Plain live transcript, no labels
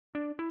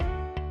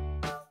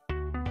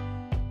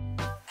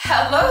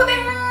Hello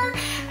there,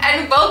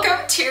 and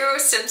welcome to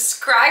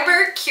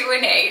Subscriber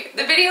Q&A,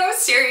 the video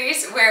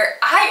series where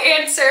I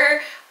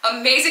answer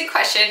amazing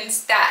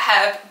questions that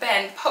have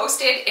been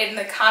posted in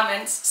the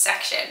comments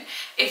section.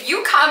 If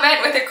you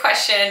comment with a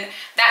question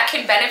that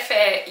can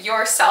benefit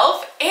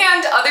yourself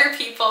and other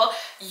people,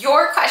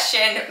 your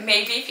question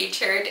may be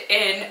featured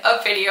in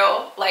a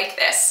video like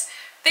this.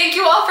 Thank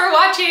you all for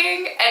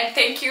watching, and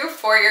thank you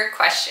for your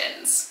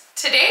questions.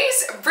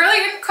 Today's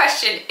brilliant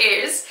question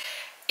is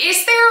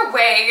there a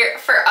way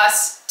for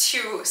us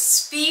to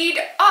speed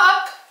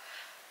up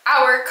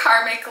our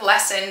karmic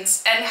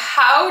lessons, and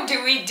how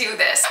do we do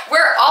this?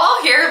 We're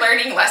all here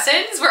learning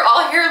lessons. We're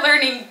all here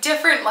learning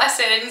different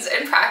lessons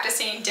and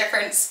practicing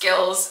different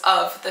skills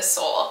of the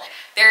soul.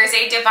 There is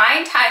a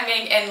divine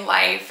timing in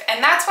life,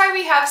 and that's why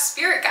we have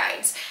spirit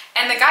guides.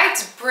 And the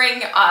guides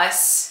bring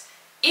us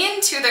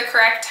into the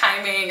correct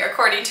timing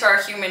according to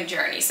our human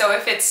journey. So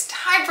if it's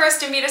time for us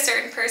to meet a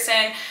certain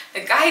person,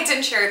 the guides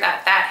ensure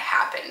that that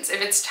happens.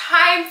 If it's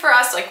time for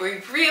us, like we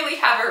really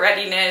have a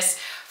readiness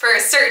for a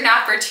certain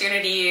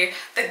opportunity,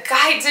 the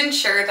guides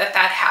ensure that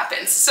that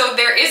happens. So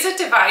there is a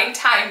divine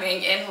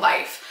timing in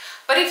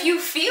life. But if you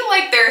feel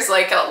like there's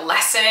like a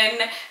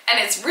lesson and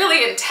it's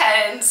really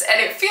intense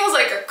and it feels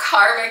like a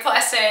karmic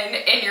lesson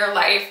in your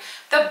life,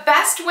 the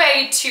best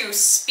way to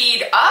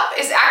speed up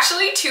is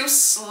actually to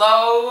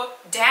slow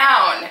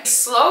down.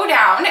 Slow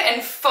down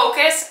and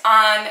focus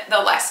on the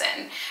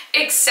lesson.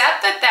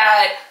 Accept that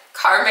that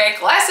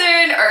karmic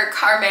lesson or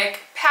karmic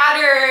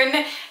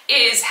pattern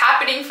is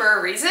happening for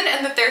a reason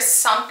and that there's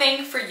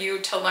something for you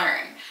to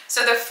learn.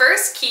 So the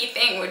first key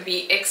thing would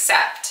be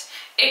accept.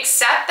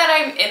 Accept that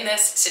I'm in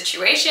this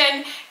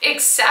situation,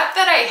 accept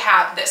that I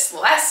have this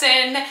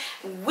lesson,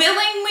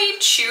 willingly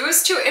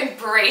choose to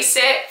embrace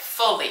it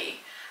fully.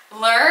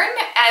 Learn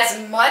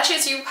as much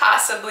as you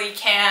possibly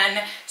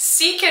can,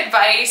 seek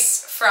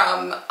advice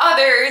from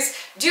others,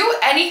 do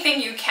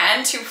anything you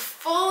can to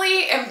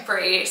fully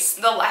embrace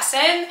the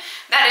lesson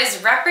that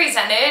is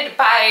represented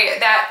by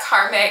that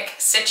karmic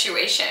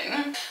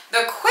situation.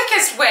 The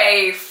quickest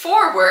way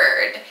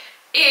forward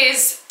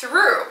is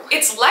through.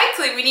 It's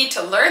likely we need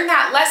to learn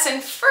that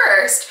lesson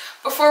first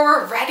before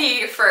we're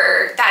ready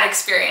for that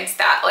experience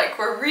that like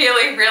we're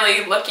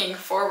really looking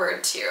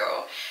forward to.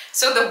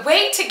 So the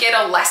way to get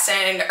a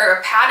lesson or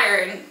a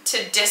pattern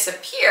to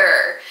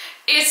disappear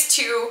is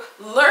to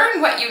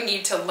learn what you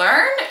need to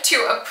learn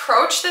to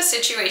approach the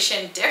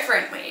situation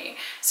differently.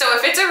 So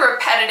if it's a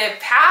repetitive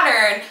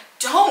pattern,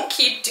 don't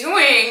keep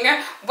doing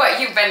what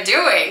you've been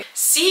doing.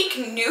 Seek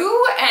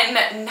new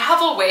and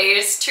novel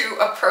ways to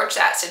approach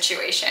that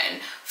situation.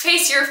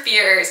 Face your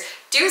fears.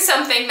 Do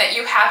something that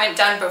you haven't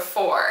done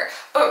before.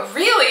 But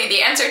really,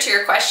 the answer to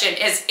your question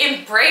is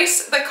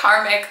embrace the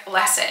karmic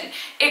lesson.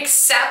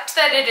 Accept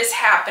that it is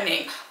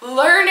happening.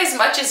 Learn as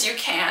much as you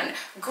can.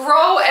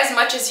 Grow as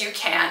much as you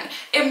can.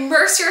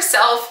 Immerse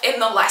yourself in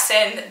the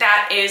lesson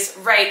that is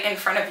right in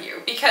front of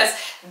you, because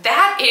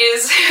that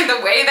is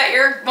the way that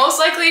you're most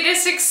likely to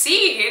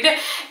succeed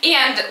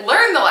and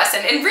learn the lesson.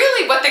 And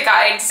really what the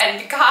guides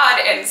and God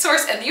and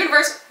Source and the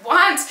universe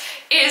wants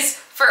is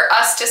for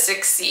us to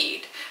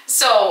succeed.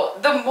 So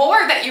the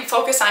more that you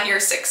focus on your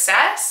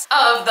success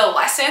of the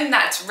lesson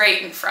that's right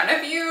in front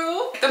of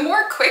you, the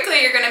more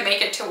quickly you're gonna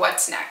make it to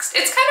what's next.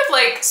 It's kind of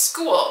like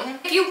school.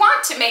 If you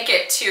want to make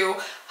it to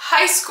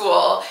high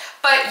school,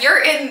 but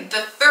you're in the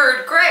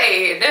 3rd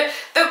grade,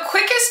 the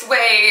quickest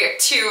way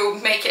to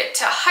make it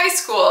to high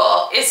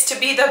school is to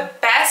be the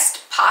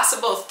best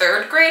possible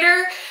 3rd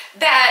grader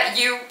that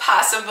you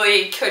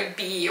possibly could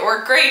be,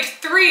 or grade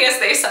 3 as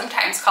they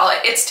sometimes call it.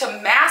 It's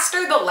to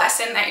master the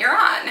lesson that you're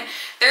on.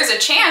 There's a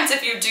chance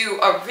if you do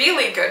a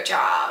really good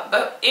job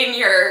in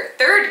your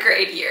 3rd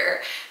grade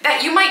year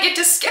that you might get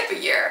to skip a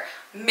year.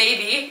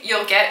 Maybe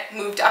you'll get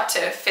moved up to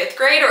 5th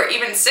grade or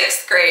even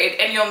 6th grade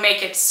and you'll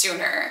make it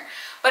sooner.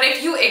 But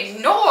if you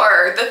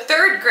ignore the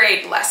 3rd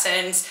grade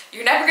lessons,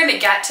 you're never going to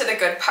get to the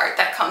good part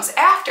that comes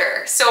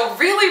after. So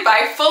really,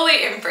 by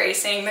fully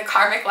embracing the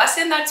karmic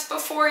lesson that's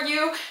before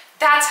you,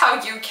 that's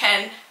how you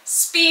can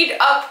speed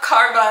up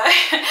karma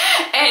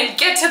and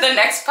get to the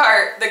next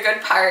part, the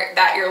good part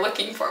that you're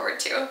looking forward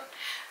to.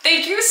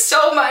 Thank you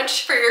so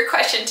much for your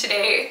question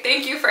today.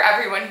 Thank you for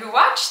everyone who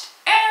watched,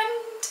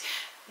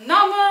 and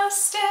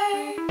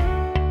namaste.